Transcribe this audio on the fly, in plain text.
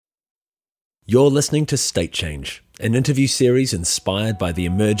You're listening to State Change, an interview series inspired by the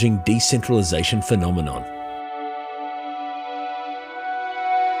emerging decentralization phenomenon.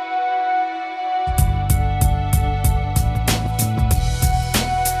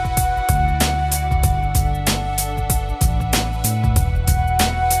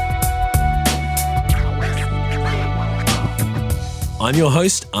 I'm your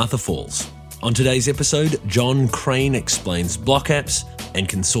host, Arthur Falls. On today's episode, John Crane explains block apps and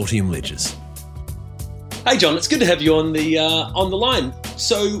consortium ledgers. Hey John, it's good to have you on the line.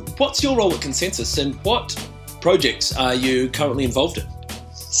 So what's your role at ConsenSys and what projects are you currently involved in?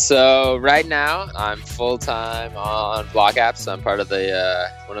 So right now I'm full-time on block apps. I'm part of the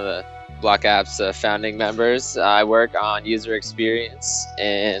one of the block apps founding members. I work on user experience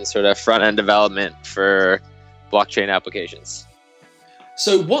and sort of front-end development for blockchain applications.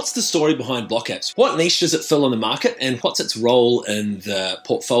 So what's the story behind block apps? What niche does it fill in the market and what's its role in the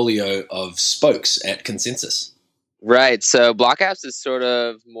portfolio of spokes at ConsenSys? Right. So block apps is sort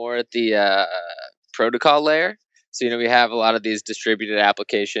of more at the protocol layer. So, we have a lot of these distributed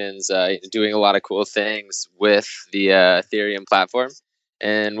applications doing a lot of cool things with the Ethereum platform.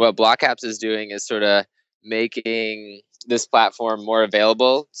 And what block apps is doing is sort of making this platform more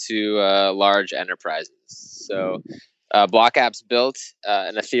available to large enterprises. So block apps built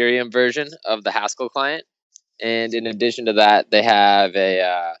an Ethereum version of the Haskell client. And in addition to that, they have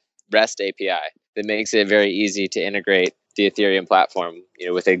a REST API that makes it very easy to integrate the Ethereum platform,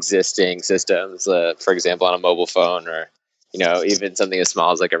 with existing systems, for example, on a mobile phone or, even something as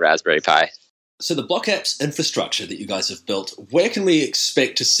small as like a Raspberry Pi. So the block apps infrastructure that you guys have built, where can we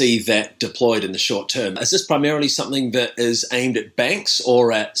expect to see that deployed in the short term? Is this primarily something that is aimed at banks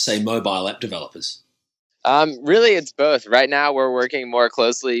or at, say, mobile app developers? Really, it's both. Right now, we're working more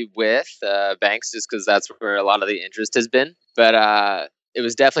closely with banks just because that's where a lot of the interest has been. But it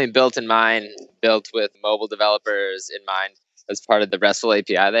was definitely built with mobile developers in mind as part of the RESTful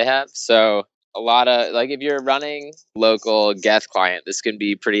API they have. So a lot of, like, if you're running local Geth client, this can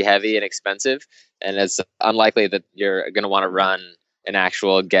be pretty heavy and expensive. And it's unlikely that you're going to want to run an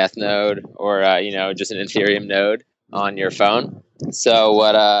actual Geth node or, just an Ethereum node on your phone. So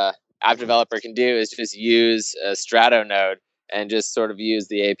what app developer can do is just use a Strato node and just sort of use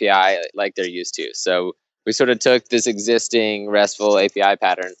the API like they're used to. So we sort of took this existing RESTful API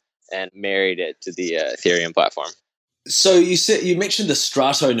pattern and married it to the Ethereum platform. So you mentioned the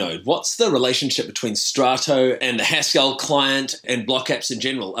Strato node. What's the relationship between Strato and the Haskell client and block apps in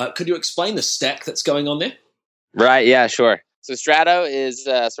general? Could you explain the stack that's going on there? Right, yeah, sure. So Strato is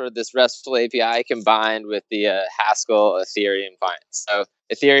sort of this RESTful API combined with the Haskell Ethereum client. So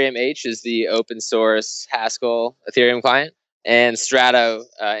Ethereum H is the open source Haskell Ethereum client, and Strato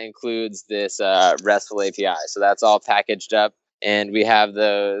includes this RESTful API. So that's all packaged up, and we have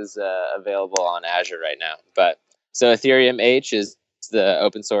those available on Azure right now. But so Ethereum H is the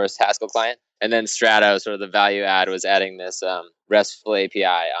open source Haskell client, and then Strato, sort of the value add, was adding this RESTful API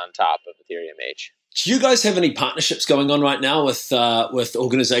on top of Ethereum H. Do you guys have any partnerships going on right now with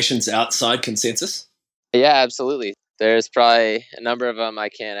organizations outside ConsenSys? Yeah, absolutely. There's probably a number of them I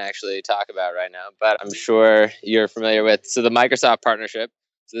can't actually talk about right now, but I'm sure you're familiar with. So the Microsoft partnership.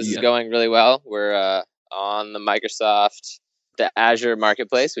 So this is going really well. We're on the Azure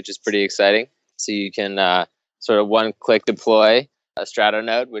Marketplace, which is pretty exciting. So you can sort of one-click deploy a Strato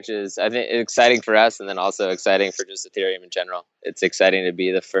node, which is, I think, exciting for us and then also exciting for just Ethereum in general. It's exciting to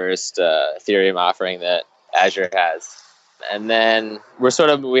be the first Ethereum offering that Azure has. And then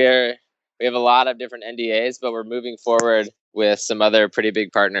we have a lot of different NDAs, but we're moving forward with some other pretty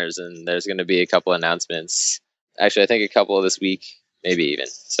big partners, and there's going to be a couple announcements. Actually, I think a couple this week, maybe even.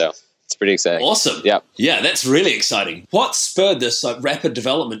 So it's pretty exciting. Awesome. Yep. Yeah, that's really exciting. What spurred this rapid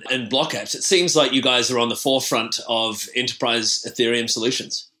development in block apps? It seems like you guys are on the forefront of enterprise Ethereum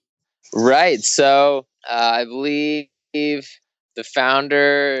solutions. Right. So I believe the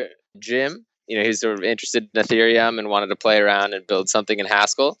founder, Jim, he's sort of interested in Ethereum and wanted to play around and build something in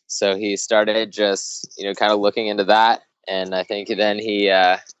Haskell. So he started just, kind of looking into that. And I think then he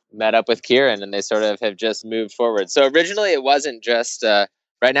met up with Kieran and they sort of have just moved forward. So originally it wasn't just,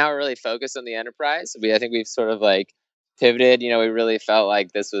 right now we're really focused on the enterprise. I think we've sort of like pivoted, we really felt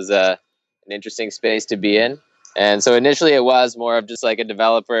like this was an interesting space to be in. And so initially it was more of just like a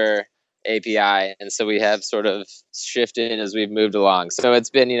developer API. And so we have sort of shifted as we've moved along. So it's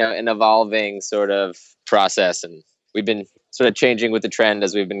been, an evolving sort of process. And we've been sort of changing with the trend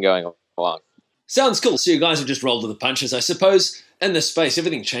as we've been going along. Sounds cool. So you guys have just rolled to the punches. I suppose in this space,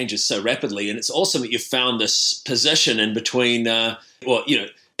 everything changes so rapidly. And it's awesome that you've found this position in between,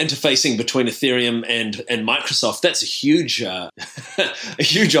 interfacing between Ethereum and Microsoft. That's a huge, a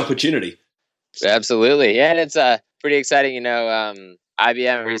huge opportunity. Absolutely. Yeah, and it's pretty exciting.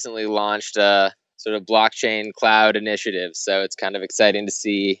 IBM recently launched a sort of blockchain cloud initiative. So it's kind of exciting to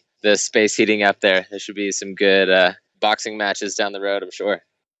see the space heating up there. There should be some good boxing matches down the road, I'm sure.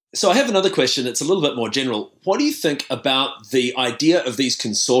 So I have another question. It's a little bit more general. What do you think about the idea of these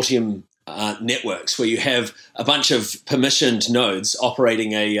consortium networks where you have a bunch of permissioned nodes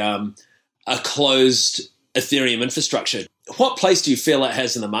operating a closed Ethereum infrastructure? What place do you feel it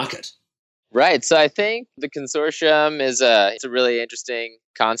has in the market? Right. So I think the consortium it's a really interesting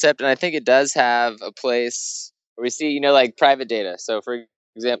concept. And I think it does have a place where we see, like private data. So for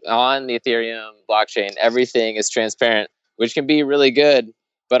example, on the Ethereum blockchain, everything is transparent, which can be really good.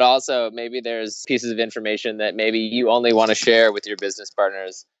 But also maybe there's pieces of information that maybe you only want to share with your business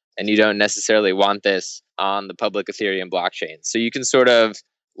partners and you don't necessarily want this on the public Ethereum blockchain. So you can sort of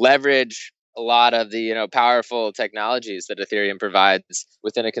leverage a lot of the powerful technologies that Ethereum provides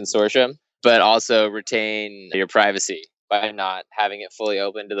within a consortium, but also retain your privacy by not having it fully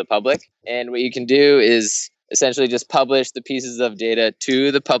open to the public. And what you can do is essentially just publish the pieces of data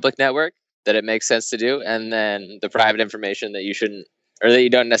to the public network that it makes sense to do, and then the private information that you shouldn't or that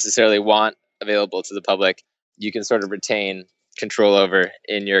you don't necessarily want available to the public, you can sort of retain control over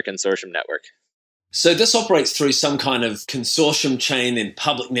in your consortium network. So this operates through some kind of consortium chain and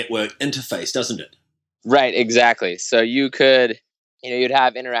public network interface, doesn't it? Right, exactly. So you could, you'd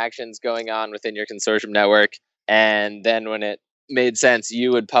have interactions going on within your consortium network, and then when it made sense,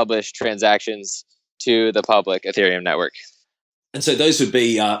 you would publish transactions to the public Ethereum network. And so those would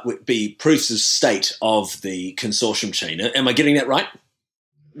be proofs of stake of the consortium chain. Am I getting that right?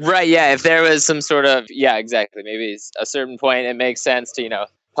 Right, yeah. If there was some sort of, yeah, exactly. Maybe a certain point it makes sense to,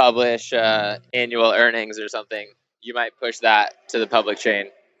 publish annual earnings or something. You might push that to the public chain.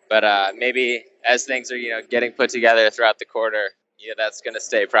 But maybe as things are, getting put together throughout the quarter, that's going to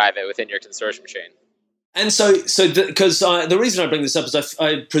stay private within your consortium chain. And because the reason I bring this up is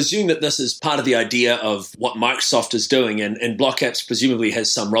I presume that this is part of the idea of what Microsoft is doing, and BlockApps presumably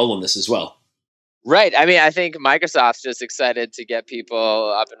has some role in this as well. Right. I mean, I think Microsoft's just excited to get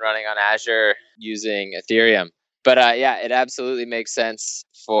people up and running on Azure using Ethereum. But it absolutely makes sense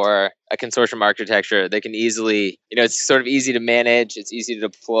for a consortium architecture. They can easily, it's sort of easy to manage. It's easy to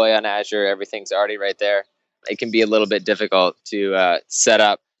deploy on Azure. Everything's already right there. It can be a little bit difficult to set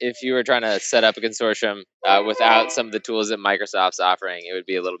up. If you were trying to set up a consortium without some of the tools that Microsoft's offering, it would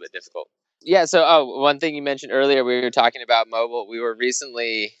be a little bit difficult. Yeah, so one thing you mentioned earlier, we were talking about mobile. We were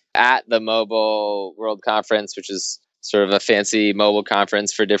recently at the Mobile World Conference, which is sort of a fancy mobile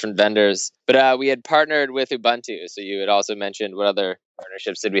conference for different vendors. But we had partnered with Ubuntu. So you had also mentioned what other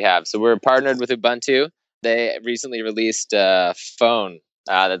partnerships did we have. So we're partnered with Ubuntu. They recently released a phone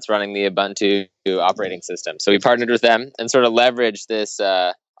that's running the Ubuntu operating system. So we partnered with them and sort of leveraged this,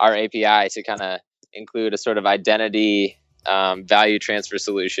 our API to kind of include a sort of identity value transfer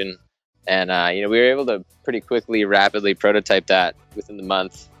solution. And, we were able to pretty quickly, rapidly prototype that within the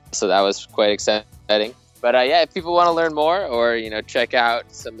month. So that was quite exciting. But if people want to learn more or, check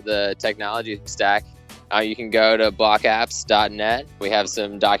out some of the technology stack, you can go to blockapps.net. We have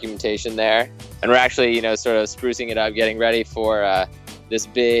some documentation there. And we're actually, sort of sprucing it up, getting ready for this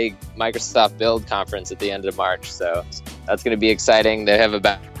big Microsoft Build conference at the end of March. So that's going to be exciting. They have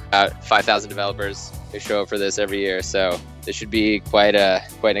about 5,000 developers who show up for this every year. So this should be quite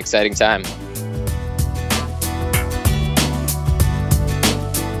an exciting time.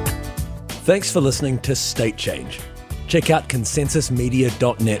 Thanks for listening to State Change. Check out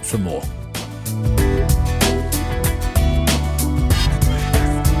consensusmedia.net for more.